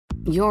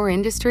Your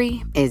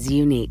industry is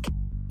unique.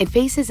 It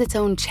faces its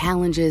own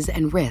challenges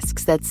and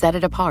risks that set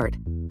it apart.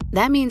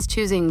 That means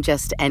choosing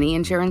just any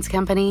insurance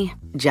company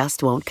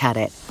just won't cut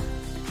it.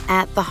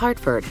 At The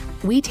Hartford,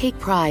 we take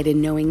pride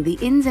in knowing the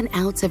ins and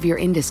outs of your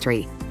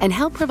industry and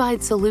help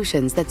provide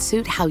solutions that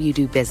suit how you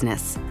do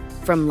business.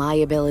 From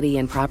liability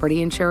and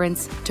property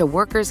insurance to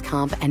workers'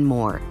 comp and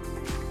more.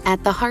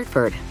 At The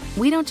Hartford,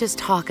 we don't just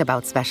talk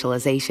about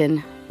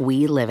specialization,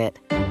 we live it.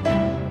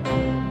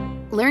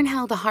 Learn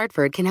how The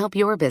Hartford can help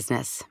your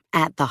business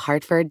at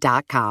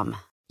thehartford.com.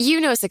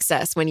 You know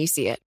success when you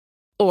see it.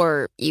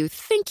 Or you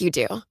think you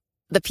do.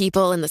 The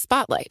people in the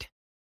spotlight.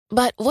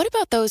 But what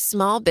about those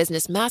small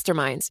business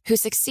masterminds who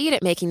succeed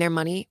at making their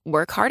money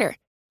work harder?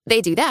 They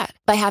do that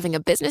by having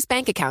a business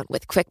bank account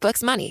with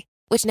QuickBooks Money,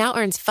 which now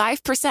earns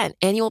 5%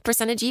 annual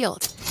percentage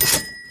yield.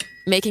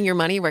 Making your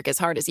money work as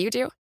hard as you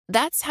do?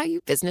 That's how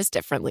you business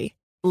differently.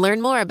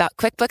 Learn more about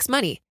QuickBooks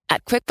Money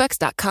at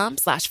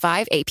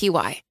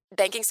quickbooks.com/5APY.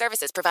 Banking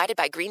services provided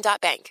by Green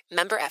Dot Bank.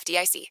 Member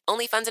FDIC.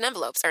 Only funds and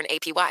envelopes earn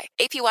APY.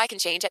 APY can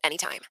change at any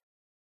time.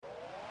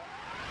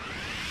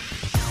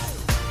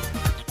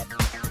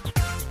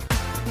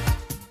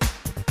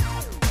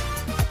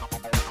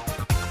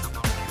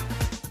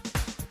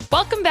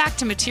 Welcome back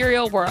to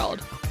Material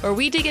World, where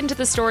we dig into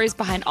the stories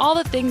behind all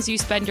the things you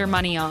spend your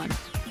money on.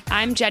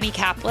 I'm Jenny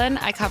Kaplan.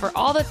 I cover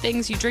all the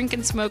things you drink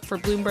and smoke for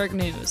Bloomberg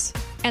News.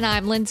 And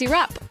I'm Lindsay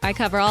Rupp. I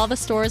cover all the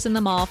stores in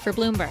the mall for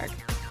Bloomberg.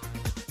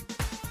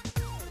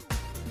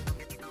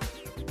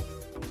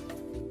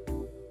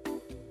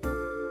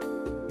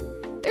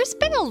 There's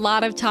been a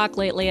lot of talk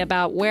lately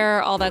about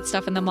where all that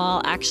stuff in the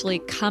mall actually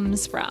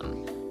comes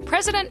from.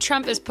 President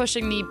Trump is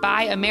pushing the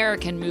Buy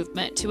American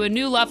movement to a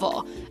new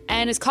level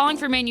and is calling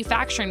for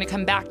manufacturing to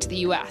come back to the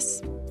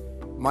U.S.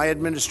 My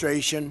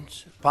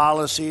administration's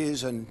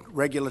policies and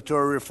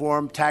regulatory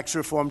reform, tax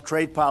reform,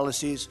 trade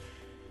policies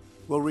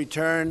will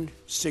return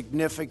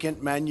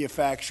significant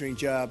manufacturing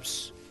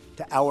jobs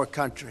to our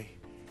country.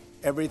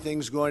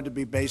 Everything's going to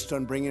be based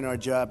on bringing our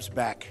jobs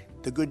back,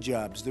 the good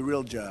jobs, the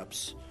real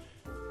jobs.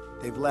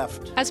 They've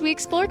left. As we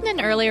explored in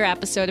an earlier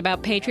episode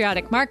about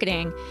patriotic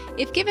marketing,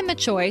 if given the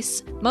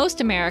choice,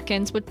 most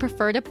Americans would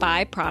prefer to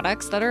buy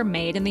products that are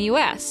made in the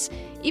U.S.,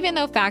 even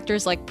though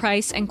factors like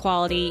price and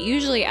quality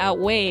usually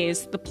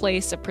outweighs the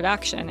place of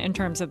production in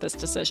terms of this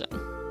decision.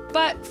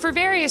 But for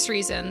various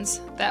reasons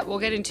that we'll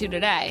get into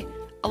today,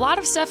 a lot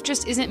of stuff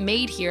just isn't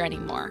made here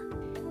anymore.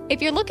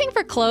 If you're looking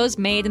for clothes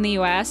made in the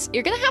U.S.,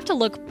 you're going to have to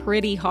look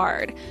pretty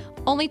hard.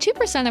 Only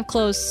 2% of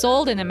clothes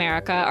sold in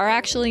America are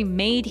actually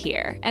made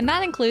here, and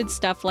that includes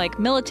stuff like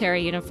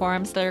military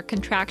uniforms that are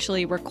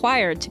contractually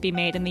required to be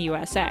made in the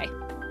USA.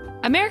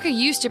 America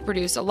used to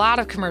produce a lot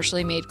of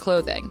commercially made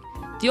clothing.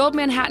 The old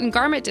Manhattan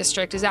Garment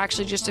District is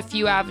actually just a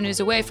few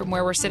avenues away from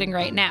where we're sitting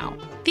right now.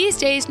 These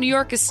days, New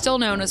York is still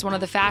known as one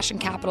of the fashion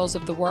capitals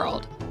of the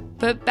world.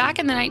 But back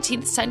in the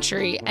 19th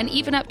century, and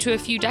even up to a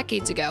few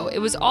decades ago, it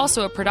was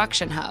also a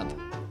production hub.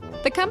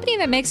 The company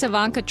that makes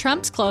Ivanka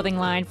Trump's clothing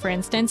line, for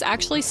instance,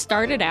 actually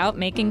started out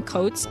making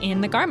coats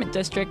in the Garment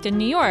District in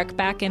New York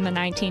back in the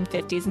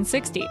 1950s and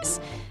 60s.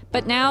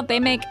 But now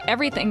they make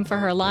everything for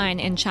her line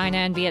in China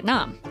and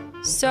Vietnam.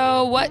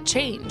 So what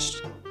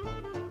changed?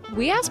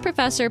 We asked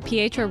Professor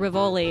Pietro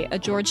Rivoli, a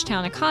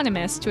Georgetown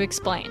economist, to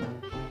explain.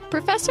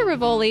 Professor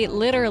Rivoli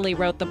literally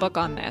wrote the book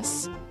on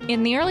this.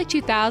 In the early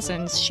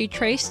 2000s, she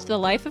traced the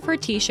life of her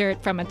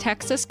t-shirt from a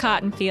Texas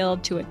cotton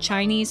field to a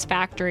Chinese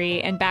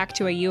factory and back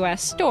to a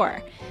U.S.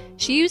 store.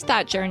 She used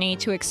that journey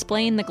to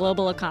explain the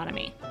global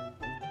economy.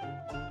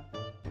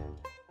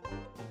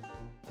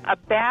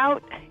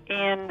 About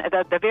in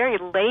the very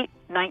late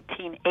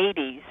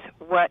 1980s,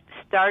 what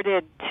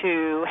started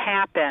to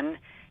happen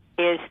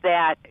is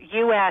that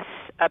U.S.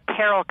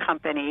 apparel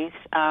companies,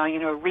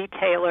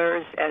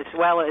 retailers as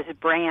well as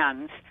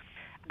brands,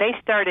 they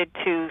started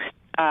to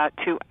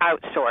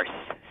outsource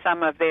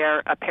some of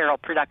their apparel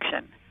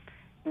production,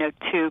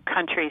 to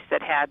countries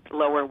that had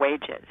lower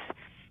wages.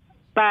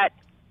 But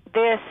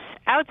this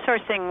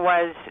outsourcing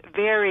was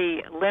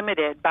very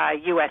limited by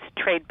U.S.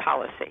 trade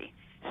policy.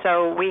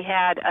 So we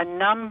had a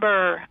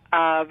number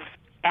of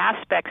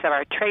aspects of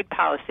our trade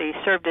policy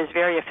served as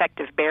very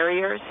effective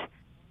barriers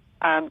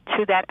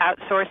to that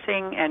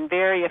outsourcing and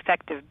very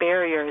effective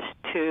barriers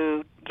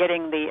to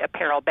getting the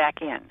apparel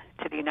back in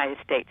to the United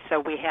States. So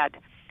we had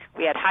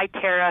high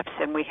tariffs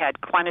and we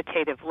had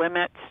quantitative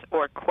limits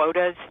or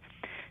quotas.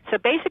 So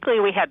basically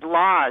we had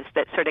laws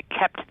that sort of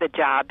kept the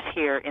jobs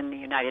here in the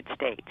United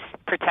States,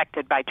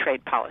 protected by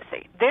trade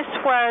policy. This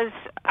was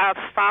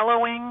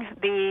following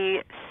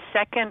the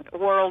Second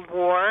World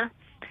War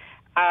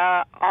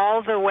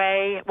all the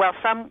way, well,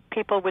 some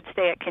people would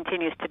say it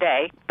continues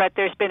today, but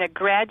there's been a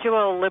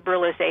gradual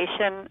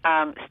liberalization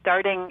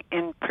starting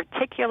in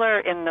particular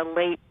in the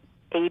late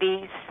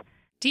 80s.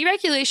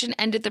 Deregulation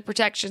ended the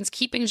protections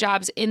keeping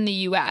jobs in the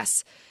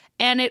U.S.,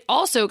 and it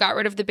also got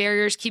rid of the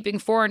barriers keeping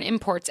foreign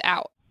imports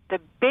out. The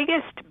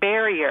biggest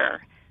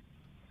barrier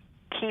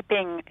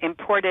keeping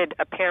imported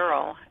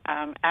apparel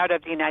out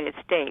of the United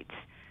States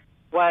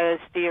was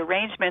the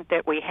arrangement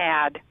that we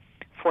had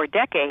for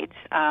decades,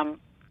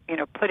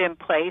 put in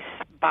place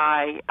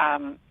by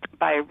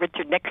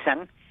Richard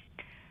Nixon,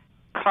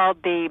 called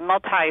the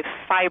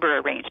multi-fiber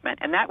arrangement,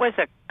 and that was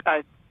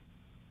a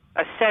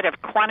set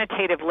of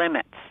quantitative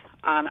limits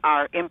on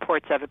our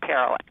imports of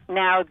apparel.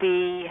 Now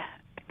the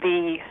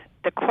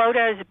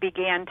quotas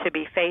began to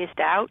be phased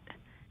out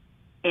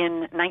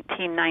in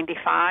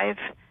 1995,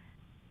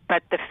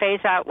 but the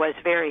phase out was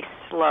very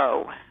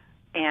slow,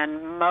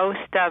 and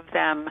most of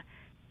them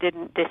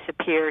didn't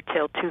disappear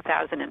till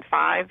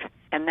 2005,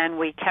 and then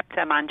we kept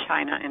them on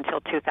China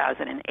until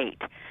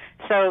 2008.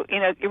 So,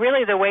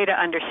 really the way to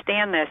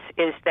understand this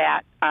is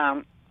that,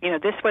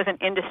 this was an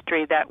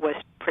industry that was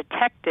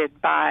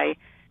protected by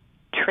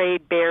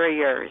trade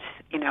barriers,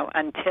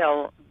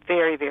 until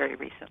very, very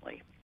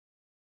recently.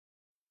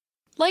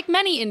 Like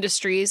many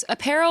industries,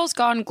 apparel's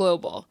gone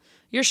global.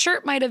 Your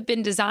shirt might have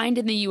been designed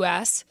in the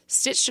U.S.,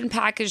 stitched and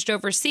packaged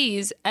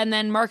overseas, and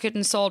then marketed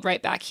and sold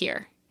right back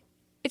here.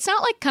 It's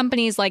not like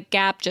companies like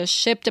Gap just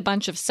shipped a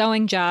bunch of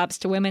sewing jobs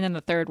to women in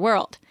the third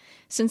world.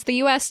 Since the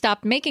U.S.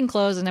 stopped making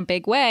clothes in a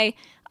big way,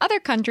 other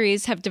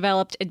countries have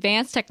developed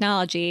advanced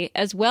technology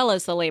as well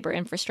as the labor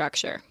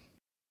infrastructure.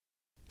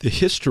 The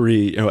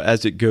history,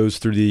 as it goes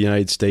through the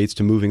United States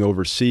to moving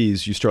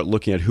overseas, you start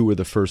looking at who were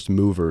the first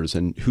movers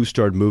and who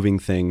started moving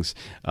things,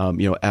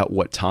 at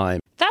what time.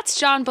 That's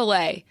John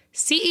Belay,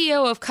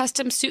 CEO of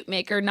custom suit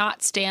maker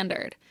Not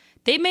Standard.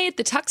 They made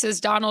the tuxes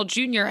Donald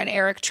Jr. and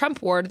Eric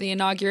Trump wore to the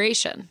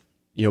inauguration.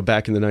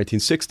 Back in the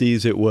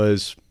 1960s, it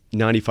was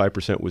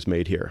 95% was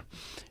made here.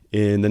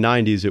 In the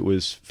 90s, it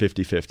was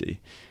 50-50.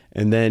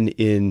 And then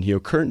in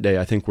current day,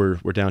 I think we're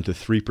down to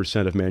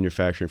 3% of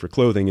manufacturing for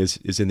clothing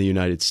is in the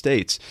United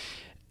States.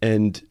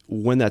 And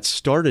when that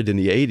started in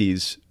the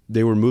 80s,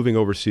 they were moving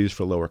overseas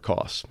for lower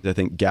costs. I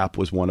think Gap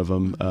was one of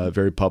them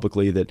very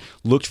publicly that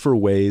looked for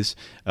ways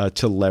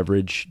to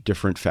leverage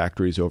different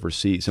factories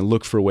overseas and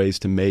looked for ways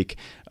to make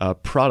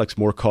products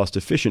more cost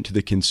efficient to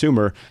the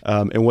consumer.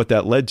 And what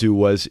that led to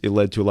was it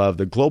led to a lot of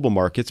the global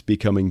markets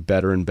becoming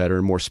better and better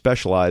and more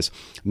specialized,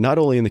 not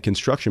only in the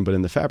construction, but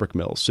in the fabric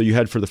mills. So you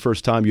had, for the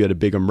first time, you had a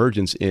big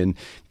emergence in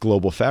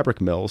global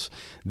fabric mills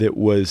that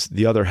was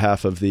the other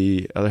half of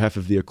the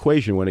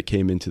equation when it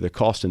came into the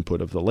cost input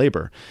of the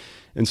labor.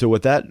 And so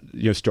what that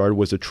started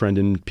was a trend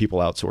in people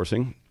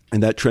outsourcing.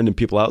 And that trend in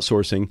people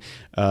outsourcing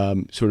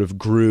sort of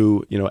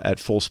grew at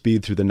full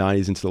speed through the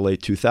 90s into the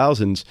late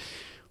 2000s,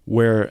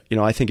 where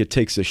I think it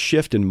takes a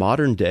shift in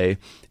modern day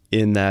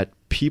in that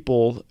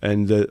people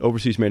and the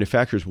overseas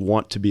manufacturers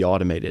want to be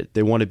automated.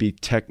 They want to be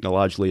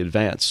technologically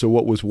advanced. So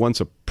what was once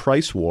a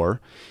price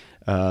war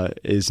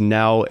is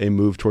now a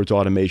move towards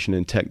automation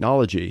and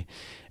technology.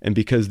 And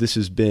because this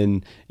has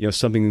been,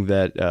 something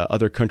that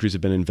other countries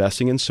have been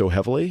investing in so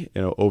heavily,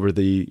 over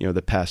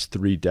the past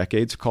 3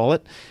 decades, call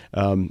it,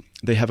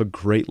 they have a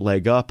great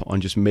leg up on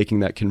just making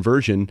that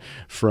conversion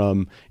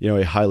from,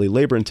 a highly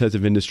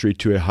labor-intensive industry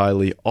to a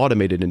highly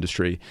automated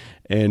industry.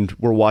 And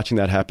we're watching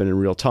that happen in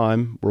real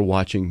time. We're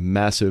watching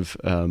massive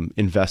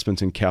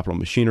investments in capital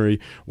machinery,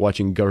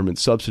 watching government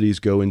subsidies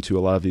go into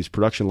a lot of these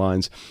production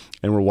lines,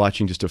 and we're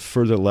watching just a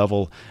further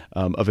level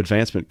of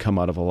advancement come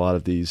out of a lot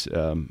of these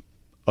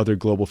other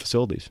global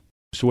facilities.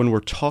 So when we're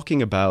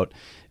talking about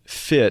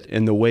fit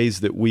and the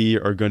ways that we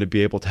are going to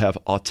be able to have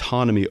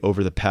autonomy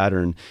over the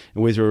pattern,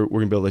 in ways where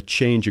we're going to be able to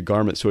change a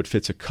garment so it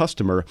fits a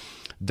customer,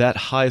 that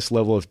highest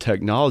level of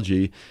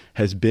technology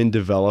has been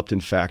developed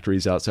in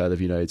factories outside of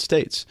the United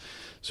States.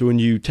 So when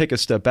you take a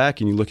step back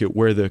and you look at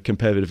where the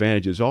competitive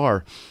advantages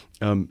are,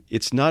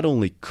 it's not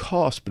only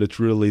cost, but it's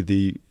really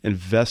the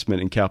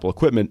investment in capital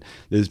equipment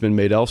that has been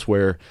made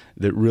elsewhere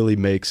that really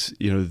makes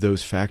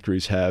those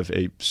factories have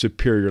a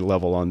superior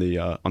level on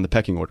the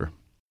pecking order.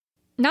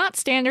 Not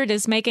Standard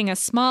is making a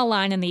small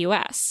line in the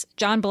U.S.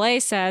 John Belay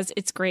says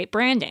it's great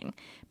branding,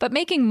 but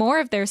making more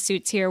of their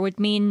suits here would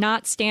mean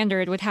Not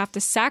Standard would have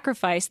to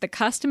sacrifice the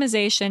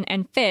customization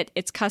and fit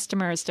its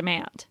customers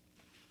demand.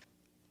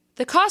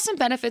 The costs and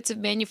benefits of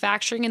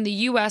manufacturing in the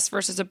U.S.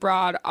 versus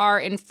abroad are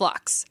in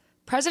flux.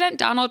 President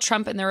Donald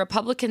Trump and the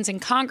Republicans in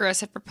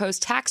Congress have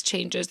proposed tax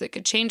changes that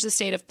could change the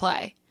state of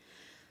play.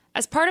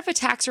 As part of a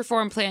tax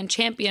reform plan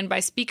championed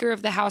by Speaker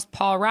of the House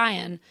Paul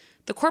Ryan,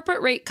 the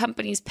corporate rate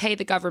companies pay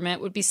the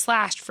government would be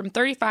slashed from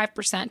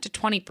 35% to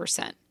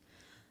 20%.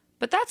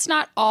 But that's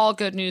not all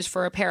good news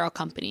for apparel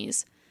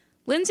companies.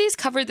 Lindsay's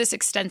covered this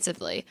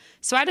extensively,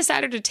 so I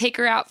decided to take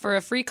her out for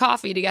a free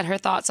coffee to get her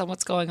thoughts on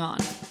what's going on.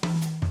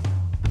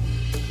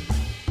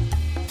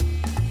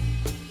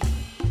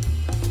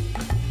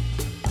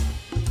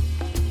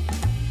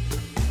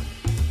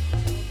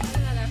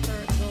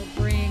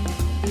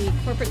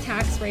 Corporate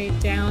tax rate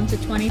down to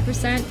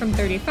 20% from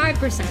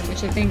 35%,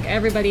 which I think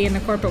everybody in the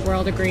corporate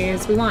world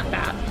agrees we want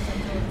that.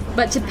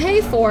 But to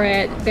pay for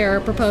it,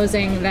 they're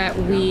proposing that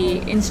we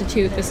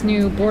institute this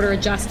new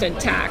border-adjusted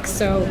tax.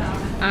 So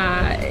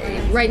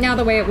right now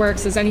the way it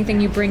works is anything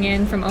you bring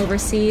in from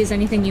overseas,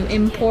 anything you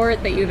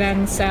import that you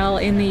then sell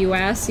in the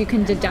U.S., you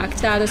can deduct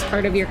that as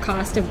part of your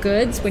cost of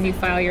goods when you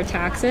file your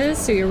taxes.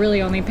 So you're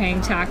really only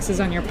paying taxes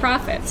on your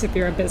profits if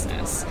you're a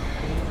business.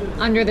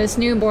 under this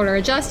new border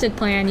adjusted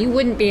plan, you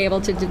wouldn't be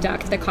able to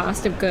deduct the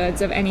cost of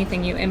goods of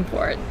anything you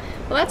import.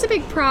 Well, that's a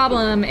big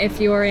problem if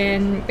you're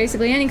in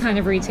basically any kind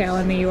of retail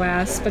in the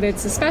U.S., but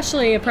it's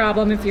especially a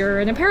problem if you're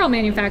an apparel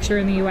manufacturer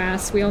in the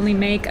U.S. We only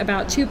make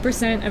about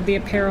 2% of the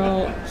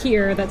apparel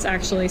here that's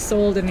actually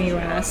sold in the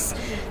U.S.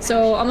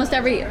 So almost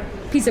every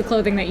piece of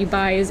clothing that you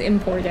buy is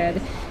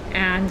imported,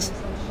 and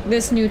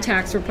this new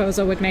tax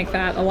proposal would make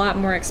that a lot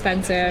more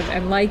expensive,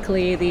 and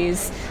likely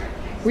these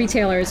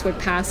retailers would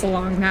pass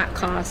along that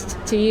cost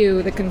to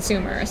you, the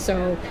consumer.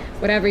 So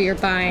whatever you're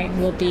buying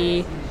will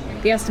be,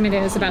 the estimate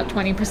is about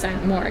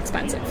 20% more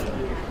expensive.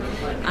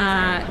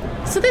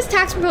 So this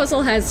tax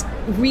proposal has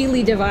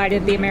really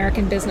divided the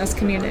American business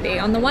community.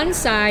 On the one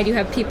side, you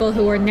have people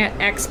who are net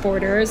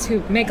exporters,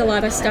 who make a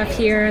lot of stuff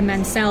here and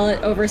then sell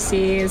it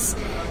overseas.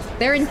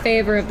 They're in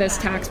favor of this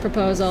tax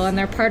proposal, and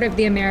they're part of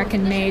the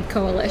American Made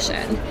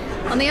Coalition.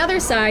 On the other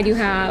side, you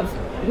have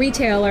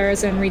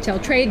retailers and retail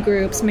trade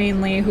groups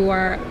mainly who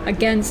are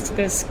against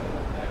this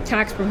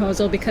tax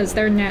proposal because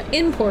they're net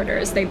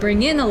importers. They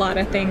bring in a lot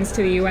of things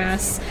to the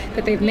U.S.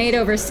 that they've made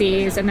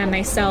overseas, and then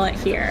they sell it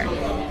here.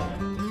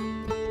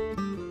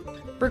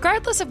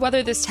 Regardless of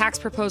whether this tax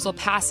proposal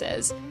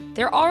passes,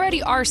 there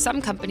already are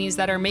some companies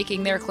that are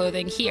making their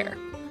clothing here.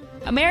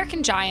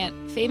 American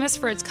Giant, famous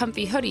for its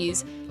comfy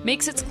hoodies,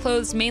 makes its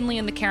clothes mainly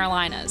in the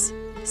Carolinas.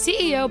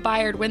 CEO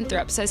Bayard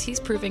Winthrop says he's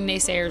proving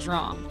naysayers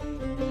wrong.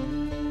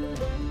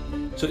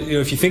 So,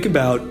 if you think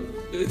about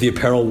the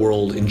apparel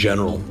world in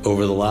general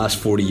over the last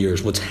 40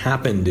 years, what's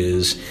happened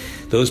is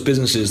those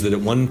businesses that at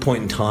one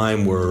point in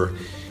time were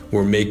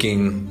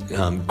making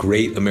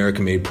great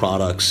American-made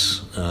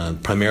products,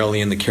 primarily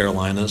in the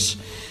Carolinas,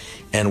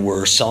 and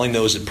were selling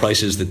those at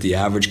prices that the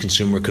average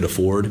consumer could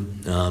afford.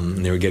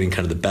 And they were getting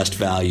kind of the best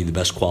value, the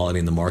best quality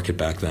in the market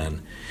back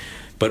then.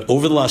 But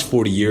over the last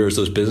 40 years,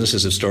 those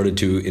businesses have started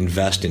to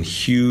invest in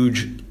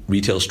huge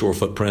retail store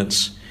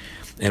footprints.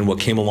 And what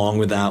came along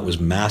with that was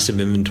massive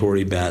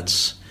inventory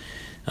bets,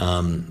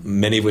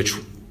 many of which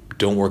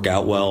don't work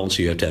out well.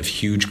 So you have to have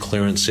huge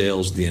clearance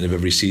sales at the end of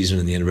every season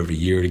and the end of every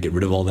year to get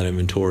rid of all that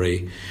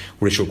inventory,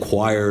 which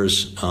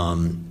requires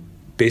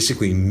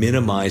basically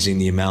minimizing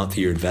the amount that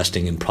you're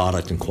investing in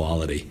product and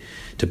quality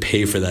to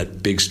pay for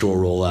that big store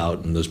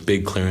rollout and those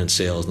big clearance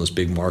sales and those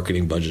big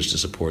marketing budgets to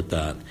support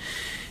that.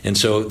 And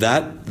so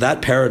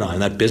that paradigm,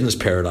 that business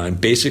paradigm,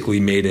 basically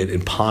made it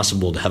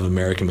impossible to have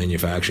American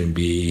manufacturing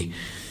be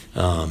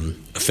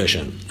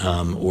efficient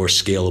or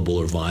scalable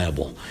or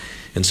viable.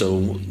 And so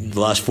the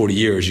last 40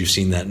 years, you've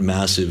seen that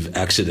massive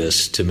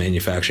exodus to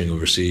manufacturing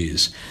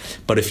overseas.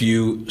 But if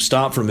you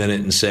stop for a minute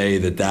and say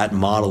that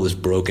model is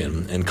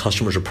broken and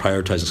customers are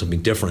prioritizing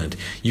something different,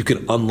 you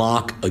can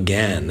unlock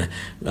again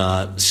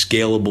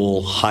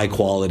scalable,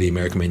 high-quality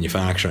American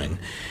manufacturing.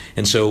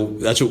 And so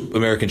that's what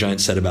American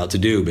Giant set about to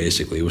do,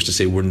 basically, was to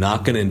say we're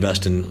not going to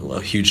invest in a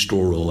huge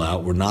store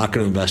rollout. We're not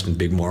going to invest in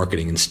big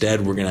marketing.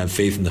 Instead, we're going to have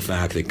faith in the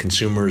fact that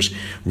consumers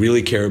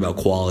really care about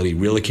quality,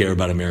 really care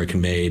about American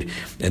made,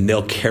 and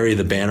they'll carry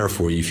the banner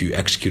for you if you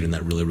execute in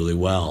that really, really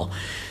well.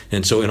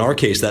 And so in our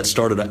case, that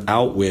started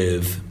out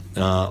with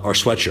our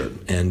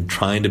sweatshirt and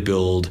trying to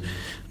build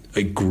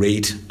a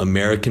great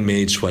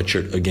American-made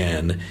sweatshirt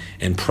again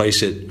and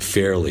price it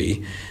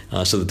fairly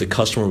so that the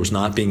customer was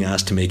not being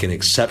asked to make an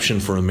exception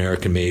for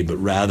American-made, but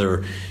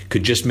rather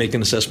could just make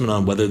an assessment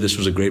on whether this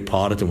was a great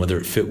product and whether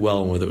it fit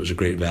well and whether it was a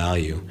great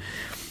value.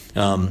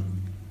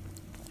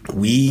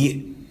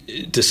 We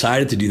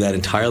decided to do that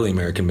entirely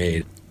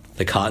American-made.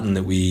 The cotton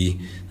that we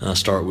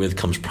start with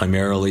comes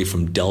primarily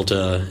from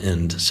Delta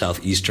and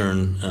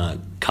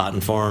southeastern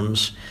cotton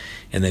farms,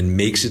 and then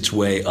makes its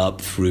way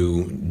up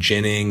through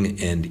ginning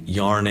and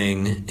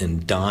yarning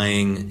and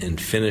dyeing and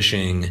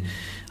finishing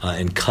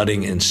and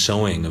cutting and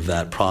sewing of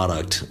that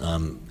product,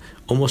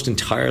 almost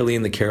entirely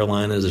in the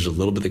Carolinas. There's a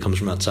little bit that comes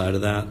from outside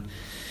of that.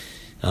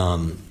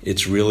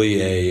 It's really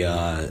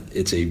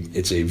it's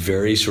a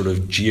very sort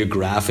of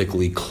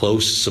geographically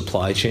close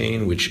supply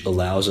chain, which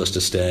allows us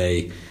to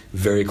stay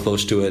very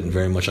close to it and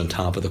very much on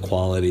top of the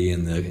quality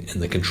and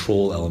the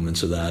control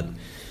elements of that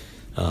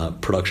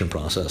production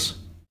process.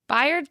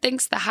 Bayard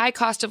thinks the high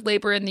cost of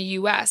labor in the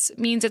U.S.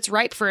 means it's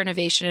ripe for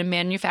innovation in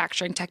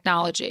manufacturing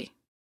technology.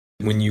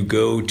 When you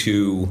go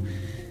to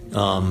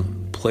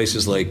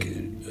places like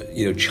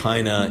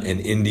China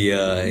and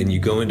India, and you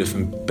go into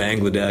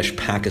Bangladesh,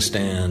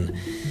 Pakistan,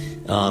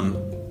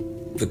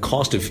 the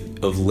cost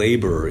of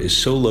labor is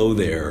so low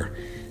there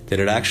that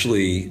it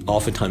actually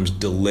oftentimes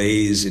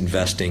delays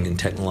investing in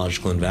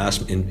technological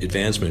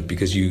advancement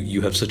because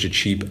you have such a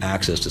cheap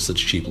access to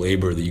such cheap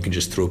labor that you can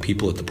just throw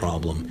people at the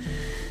problem.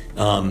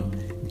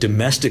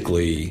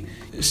 Domestically,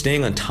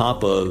 staying on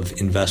top of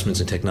investments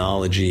in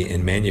technology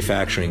and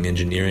manufacturing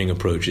engineering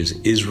approaches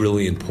is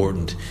really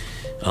important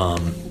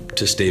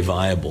to stay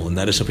viable, and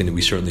that is something that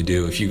we certainly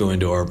do. If you go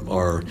into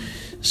our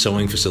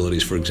sewing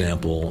facilities, for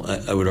example,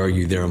 I would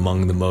argue they're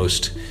among the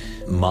most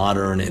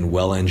modern and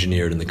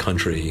well-engineered in the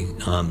country.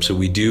 So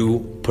we do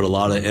put a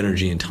lot of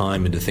energy and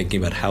time into thinking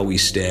about how we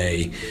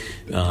stay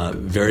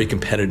very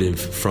competitive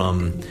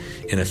from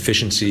an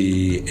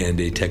efficiency and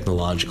a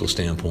technological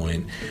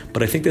standpoint.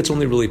 But I think that's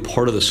only really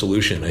part of the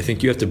solution. I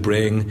think you have to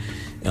bring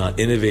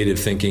innovative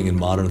thinking and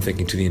modern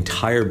thinking to the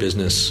entire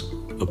business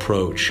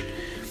approach.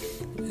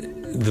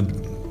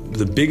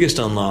 The biggest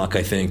unlock,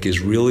 I think, is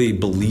really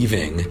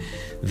believing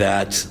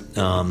that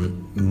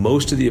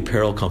most of the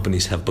apparel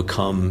companies have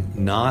become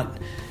not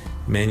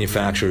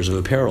manufacturers of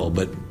apparel,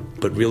 but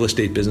real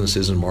estate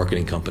businesses and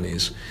marketing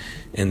companies.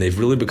 And they've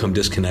really become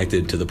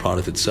disconnected to the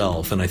product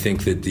itself. And I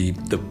think that the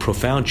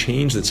profound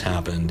change that's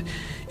happened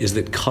is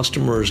that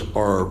customers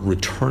are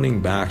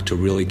returning back to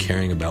really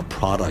caring about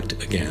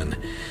product again.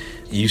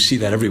 You see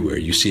that everywhere.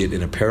 You see it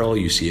in apparel,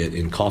 you see it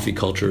in coffee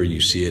culture, you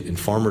see it in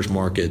farmers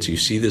markets. You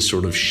see this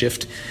sort of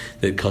shift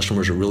that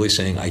customers are really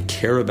saying, I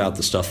care about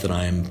the stuff that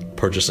I am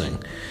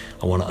purchasing.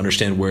 I want to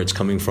understand where it's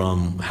coming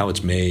from, how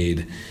it's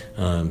made,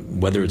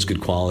 whether it's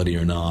good quality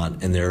or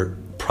not. And they're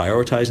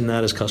prioritizing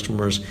that as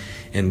customers.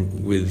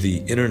 And with the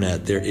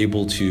internet, they're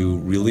able to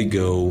really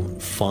go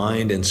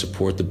find and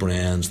support the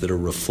brands that are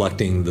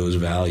reflecting those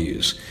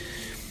values.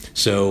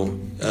 So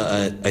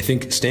I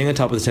think staying on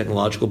top of the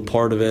technological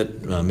part of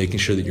it, making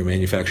sure that your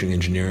manufacturing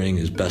engineering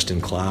is best in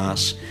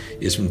class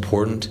is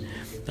important,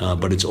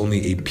 but it's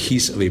only a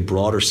piece of a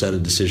broader set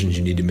of decisions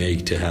you need to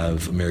make to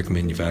have American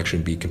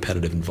manufacturing be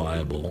competitive and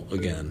viable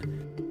again.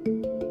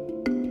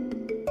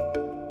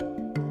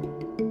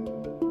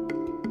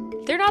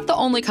 They're not the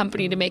only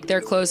company to make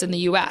their clothes in the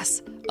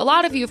U.S. A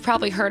lot of you have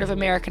probably heard of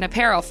American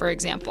Apparel, for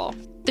example.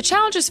 The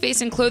challenges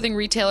facing clothing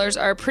retailers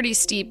are pretty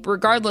steep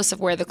regardless of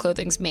where the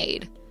clothing's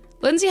made.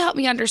 Lindsay helped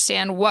me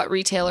understand what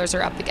retailers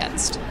are up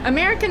against.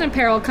 American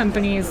apparel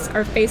companies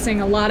are facing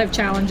a lot of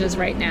challenges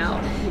right now.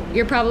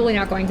 You're probably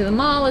not going to the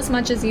mall as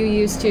much as you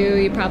used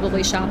to. You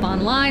probably shop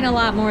online a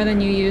lot more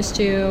than you used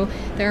to.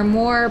 There are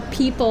more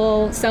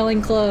people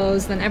selling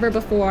clothes than ever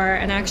before.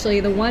 And actually,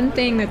 the one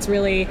thing that's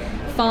really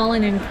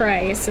fallen in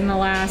price in the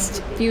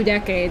last few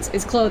decades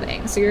is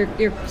clothing. So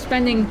you're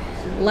spending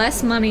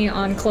less money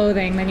on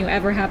clothing than you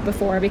ever have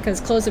before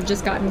because clothes have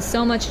just gotten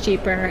so much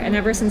cheaper. And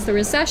ever since the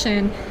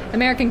recession,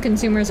 American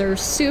consumers are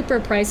super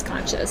price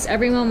conscious.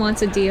 Everyone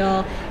wants a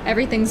deal.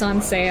 Everything's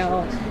on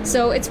sale.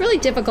 So it's really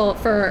difficult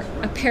for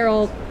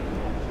apparel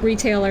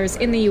retailers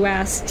in the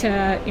U.S.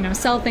 to,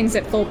 sell things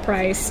at full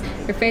price.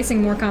 They're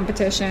facing more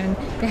competition.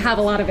 They have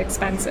a lot of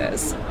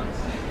expenses.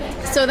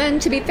 So then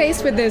to be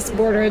faced with this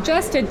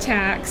border-adjusted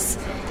tax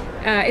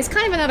is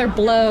kind of another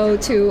blow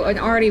to an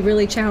already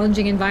really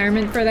challenging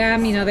environment for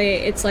them.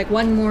 It's like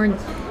one more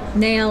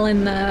nail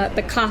in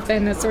the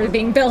coffin that's sort of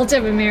being built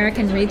of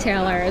American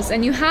retailers.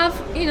 And you have,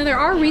 there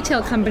are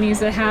retail companies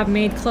that have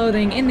made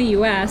clothing in the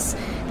U.S.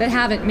 that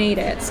haven't made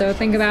it. So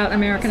think about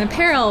American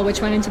Apparel,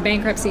 which went into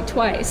bankruptcy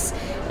twice.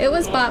 It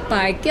was bought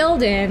by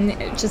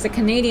Gildan, which is a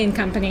Canadian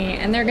company,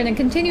 and they're going to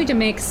continue to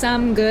make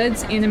some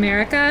goods in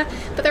America,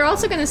 but they're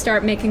also going to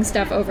start making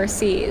stuff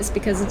overseas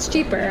because it's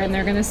cheaper, and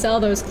they're going to sell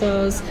those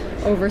clothes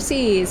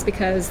overseas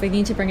because they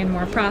need to bring in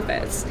more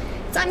profits.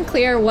 It's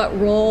unclear what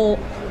role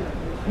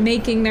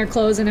making their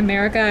clothes in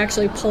America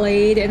actually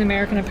played in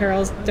American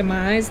Apparel's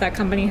demise. That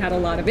company had a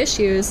lot of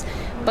issues,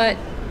 but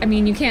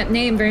you can't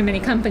name very many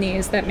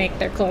companies that make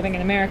their clothing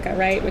in America,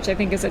 right? Which I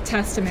think is a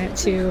testament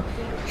to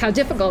how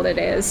difficult it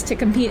is to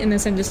compete in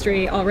this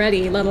industry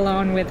already, let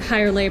alone with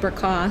higher labor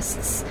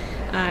costs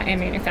and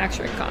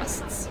manufacturing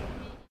costs.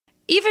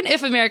 Even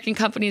if American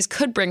companies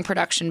could bring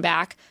production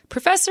back,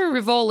 Professor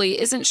Rivoli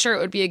isn't sure it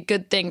would be a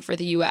good thing for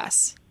the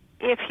U.S.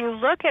 If you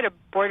look at a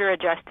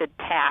border-adjusted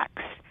tax,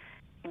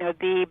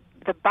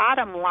 the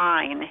bottom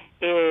line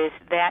is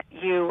that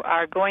you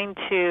are going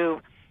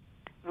to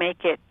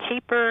make it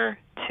cheaper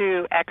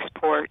to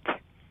export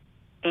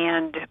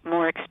and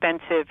more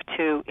expensive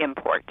to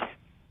import.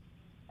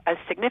 A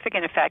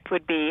significant effect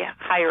would be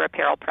higher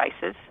apparel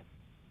prices,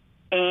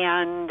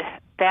 and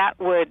that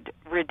would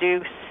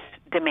reduce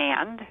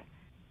demand,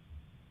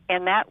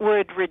 and that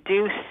would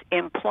reduce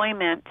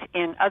employment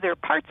in other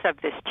parts of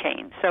this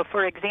chain. So,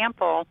 for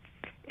example,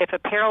 if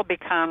apparel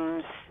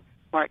becomes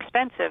more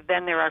expensive,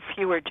 then there are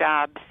fewer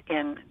jobs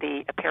in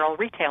the apparel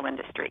retail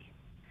industry.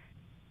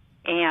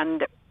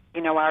 And,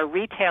 our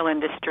retail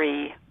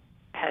industry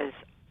has,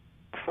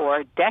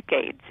 for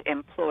decades,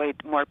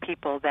 employed more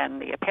people than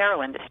the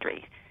apparel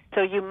industry.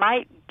 So you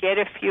might get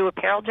a few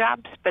apparel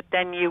jobs, but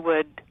then you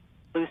would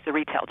lose the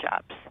retail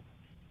jobs.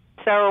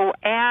 So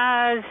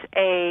as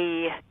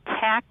a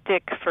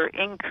tactic for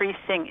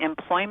increasing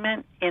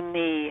employment in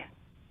the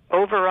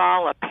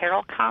overall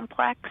apparel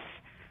complex,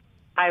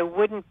 I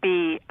wouldn't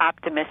be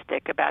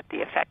optimistic about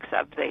the effects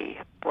of the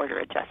border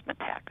adjustment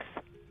tax.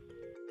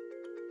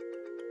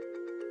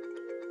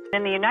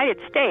 In the United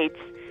States,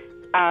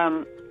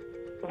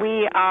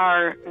 we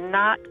are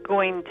not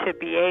going to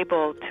be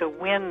able to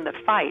win the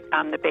fight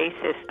on the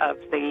basis of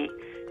the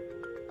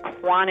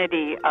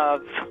quantity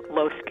of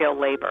low-skill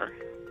labor.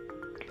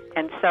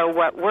 And so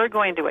what we're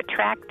going to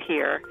attract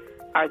here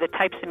are the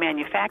types of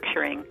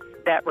manufacturing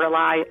that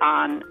rely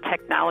on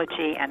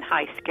technology and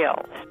high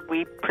skills.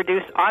 We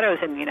produce autos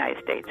in the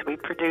United States. We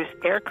produce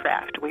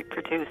aircraft. We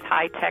produce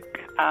high-tech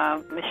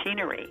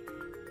machinery.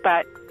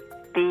 But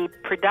the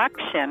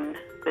production,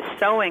 the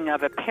sewing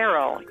of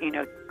apparel,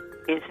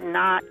 is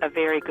not a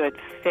very good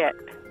fit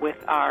with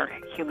our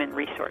human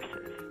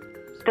resources.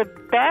 The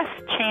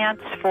best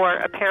chance for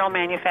apparel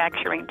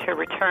manufacturing to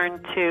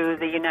return to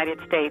the United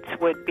States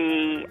would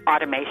be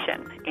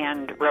automation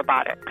and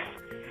robotics.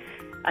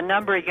 A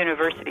number of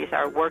universities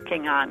are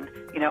working on,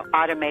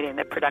 automating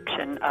the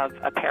production of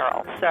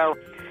apparel. So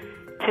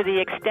to the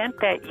extent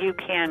that you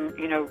can,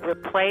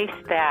 replace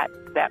that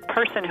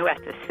person who has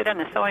to sit on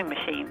the sewing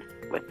machine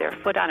with their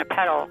foot on a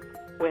pedal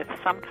with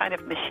some kind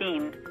of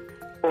machine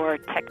or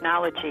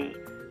technology,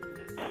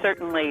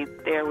 certainly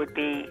there would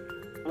be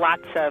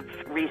lots of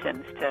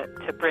reasons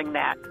to bring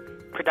that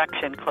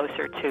production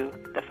closer to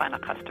the final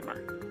customer.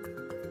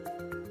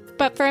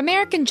 But for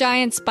American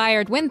Giant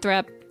Bayard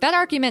Winthrop, that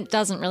argument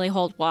doesn't really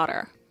hold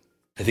water.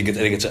 I think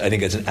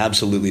it's an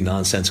absolutely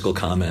nonsensical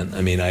comment.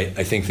 I mean,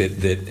 I think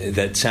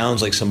that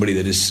sounds like somebody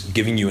that is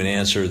giving you an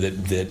answer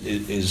that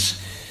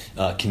is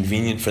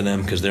convenient for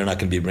them because they're not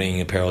going to be bringing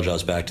apparel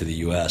jobs back to the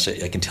U.S.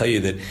 I can tell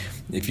you that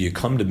if you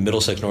come to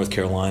Middlesex, North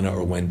Carolina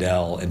or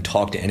Wendell and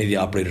talk to any of the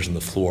operators on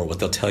the floor, what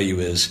they'll tell you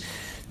is,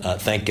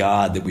 thank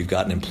God that we've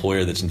got an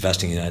employer that's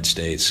investing in the United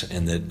States,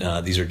 and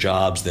that these are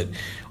jobs that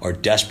are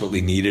desperately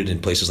needed in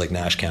places like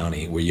Nash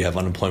County, where you have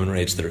unemployment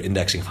rates that are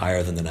indexing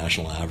higher than the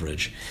national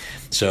average.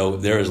 So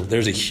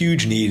there's a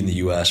huge need in the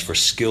U.S. for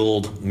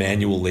skilled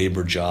manual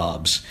labor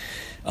jobs.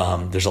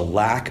 There's a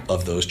lack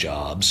of those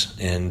jobs,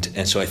 and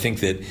so I think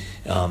that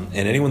and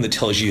anyone that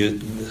tells you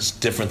it's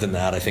different than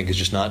that, I think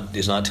is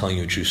not telling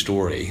you a true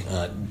story.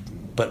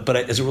 But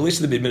as it relates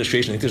to the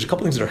administration, I think there's a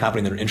couple things that are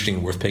happening that are interesting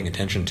and worth paying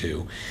attention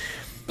to.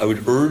 I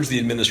would urge the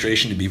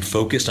administration to be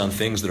focused on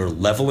things that are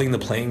leveling the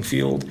playing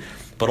field,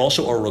 but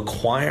also are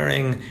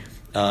requiring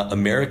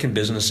American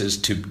businesses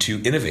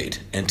to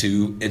innovate and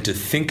to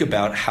think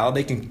about how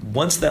they can,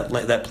 once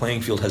that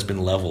playing field has been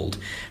leveled,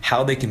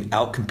 how they can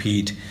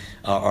outcompete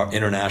our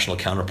international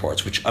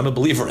counterparts, which I'm a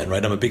believer in,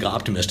 right? I'm a big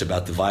optimist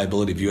about the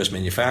viability of U.S.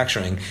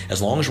 manufacturing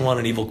as long as we're on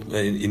an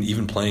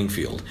even playing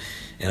field.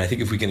 And I think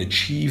if we can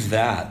achieve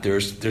that,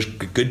 there's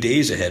good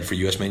days ahead for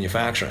U.S.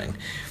 manufacturing.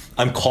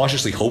 I'm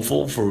cautiously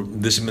hopeful for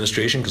this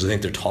administration because I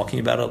think they're talking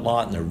about it a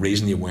lot and they're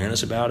raising the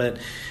awareness about it.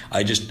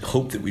 I just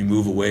hope that we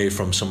move away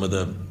from some of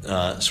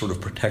the sort of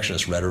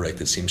protectionist rhetoric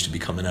that seems to be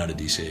coming out of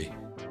D.C.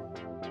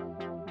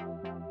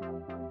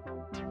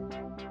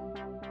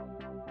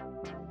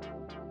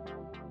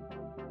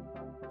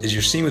 As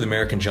you're seeing with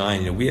American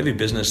Giant, we have a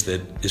business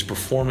that is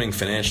performing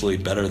financially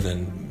better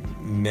than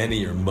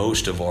many or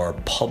most of our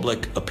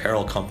public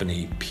apparel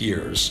company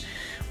peers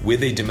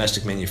with a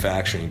domestic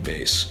manufacturing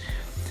base.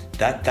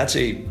 That's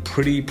a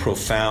pretty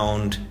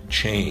profound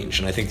change,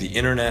 and I think the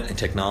internet and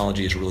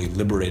technology is really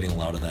liberating a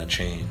lot of that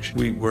change.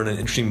 We're in an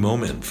interesting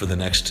moment for the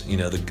next,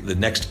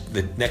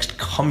 the next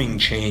coming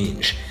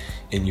change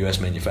in U.S.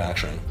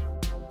 manufacturing.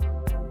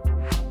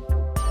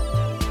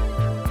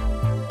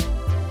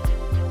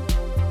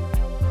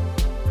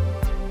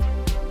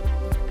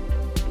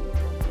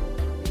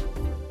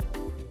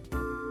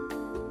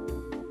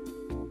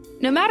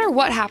 No matter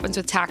what happens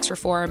with tax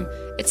reform,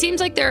 it seems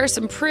like there are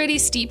some pretty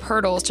steep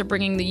hurdles to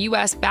bringing the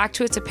U.S. back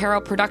to its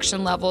apparel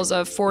production levels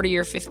of 40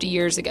 or 50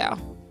 years ago.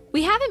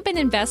 We haven't been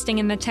investing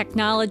in the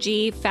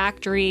technology,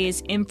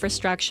 factories,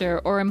 infrastructure,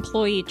 or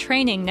employee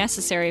training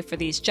necessary for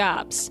these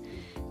jobs.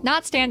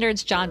 Not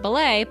Standard's John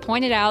Belay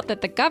pointed out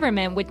that the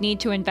government would need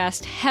to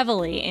invest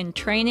heavily in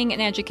training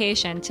and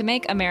education to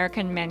make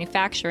American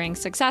manufacturing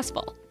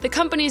successful. The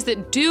companies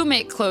that do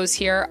make clothes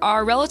here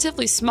are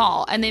relatively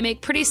small, and they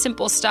make pretty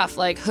simple stuff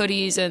like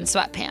hoodies and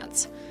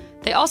sweatpants.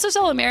 They also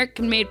sell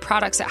American-made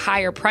products at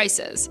higher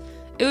prices.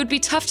 It would be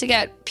tough to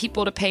get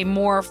people to pay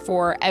more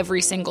for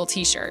every single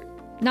t-shirt.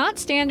 Not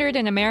Standard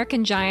and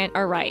American Giant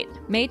are right.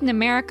 Made in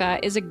America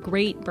is a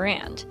great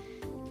brand.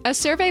 A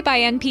survey by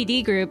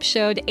NPD Group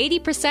showed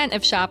 80%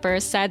 of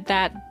shoppers said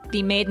that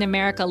the Made in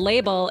America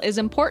label is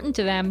important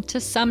to them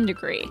to some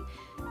degree.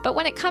 But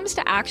when it comes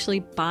to actually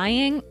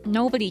buying,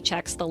 nobody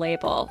checks the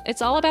label.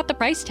 It's all about the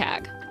price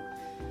tag.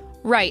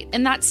 Right.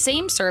 In that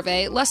same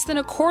survey, less than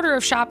a quarter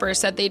of shoppers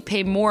said they'd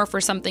pay more for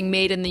something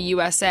made in the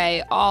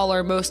USA all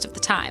or most of the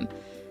time.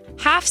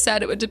 Half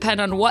said it would depend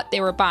on what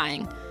they were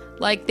buying.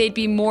 Like they'd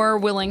be more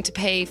willing to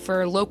pay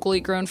for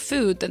locally grown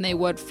food than they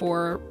would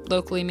for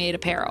locally made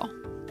apparel.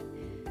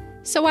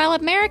 So while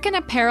American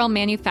apparel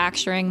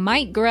manufacturing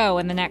might grow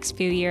in the next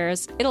few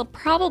years, it'll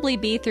probably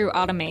be through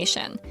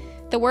automation.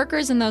 The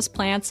workers in those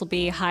plants will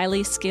be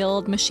highly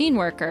skilled machine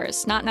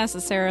workers, not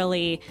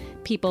necessarily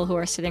people who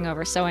are sitting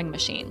over sewing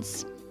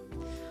machines.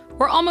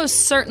 We're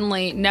almost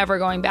certainly never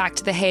going back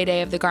to the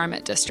heyday of the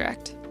garment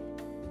district.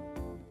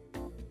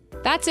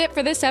 That's it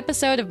for this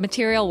episode of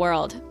Material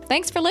World.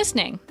 Thanks for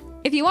listening.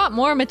 If you want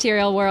more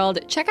Material World,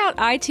 check out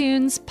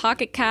iTunes,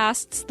 Pocket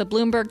Casts, the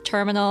Bloomberg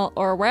Terminal,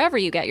 or wherever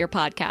you get your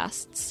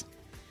podcasts.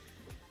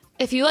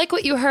 If you like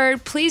what you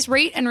heard, please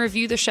rate and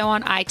review the show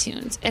on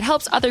iTunes. It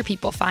helps other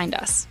people find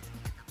us.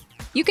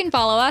 You can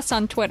follow us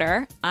on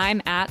Twitter.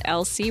 I'm at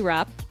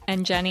LCRupp,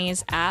 and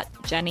Jenny's at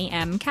Jenny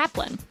M.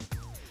 Kaplan.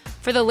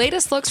 For the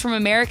latest looks from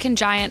American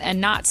Giant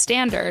and Not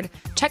Standard,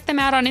 check them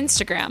out on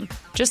Instagram,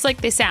 just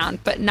like they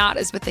sound, but not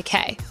as with the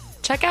K.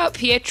 Check out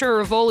Pietro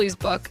Rivoli's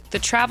book, The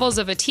Travels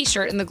of a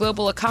T-Shirt in the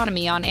Global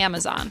Economy, on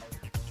Amazon.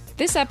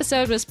 This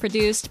episode was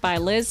produced by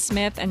Liz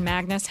Smith and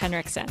Magnus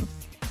Henriksen.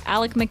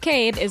 Alec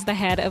McCabe is the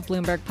head of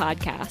Bloomberg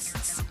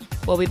Podcasts.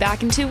 We'll be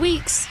back in 2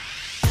 weeks.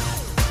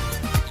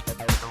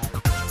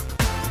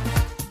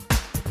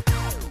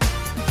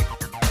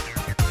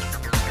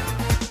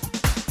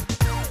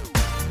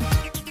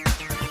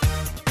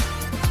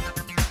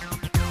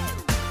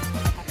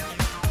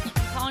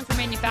 Calling for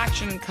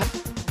manufacturing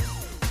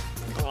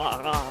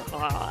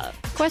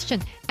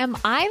Question, am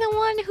I the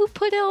one who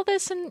put all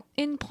this in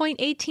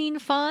 .18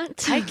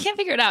 font? I can't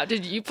figure it out.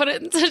 Did you put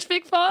it in such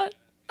big font?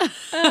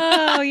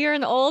 Oh, you're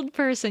an old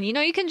person. You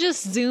know, you can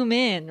just zoom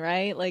in,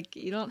 right? Like,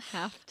 you don't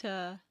have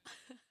to.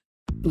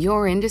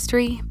 Your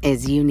industry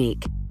is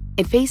unique.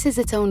 It faces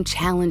its own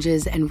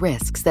challenges and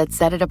risks that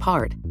set it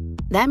apart.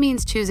 That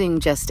means choosing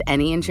just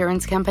any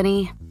insurance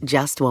company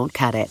just won't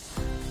cut it.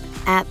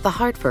 At The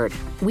Hartford,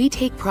 we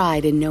take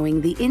pride in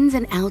knowing the ins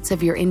and outs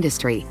of your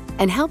industry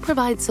and help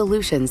provide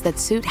solutions that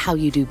suit how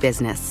you do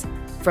business.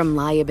 From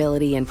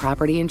liability and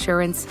property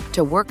insurance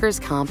to workers'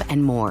 comp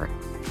and more.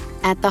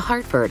 At The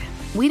Hartford,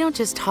 we don't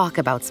just talk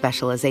about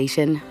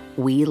specialization,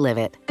 we live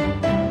it.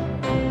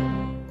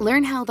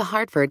 Learn how The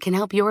Hartford can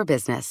help your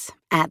business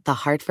at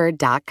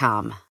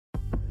thehartford.com.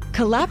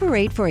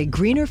 Collaborate for a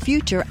greener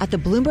future at the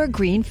Bloomberg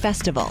Green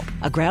Festival,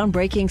 a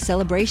groundbreaking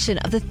celebration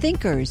of the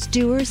thinkers,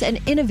 doers, and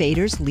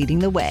innovators leading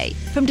the way.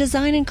 From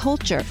design and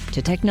culture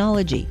to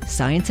technology,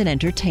 science, and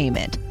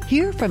entertainment.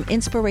 Hear from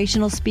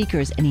inspirational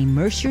speakers and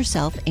immerse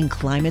yourself in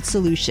climate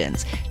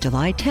solutions.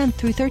 July 10th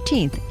through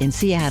 13th in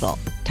Seattle.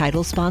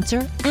 Title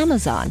sponsor,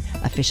 Amazon.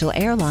 Official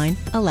airline,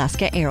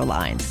 Alaska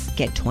Airlines.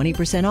 Get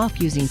 20% off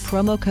using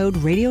promo code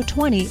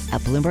radio20 at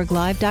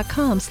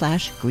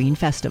BloombergLive.com/Green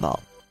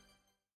Festival.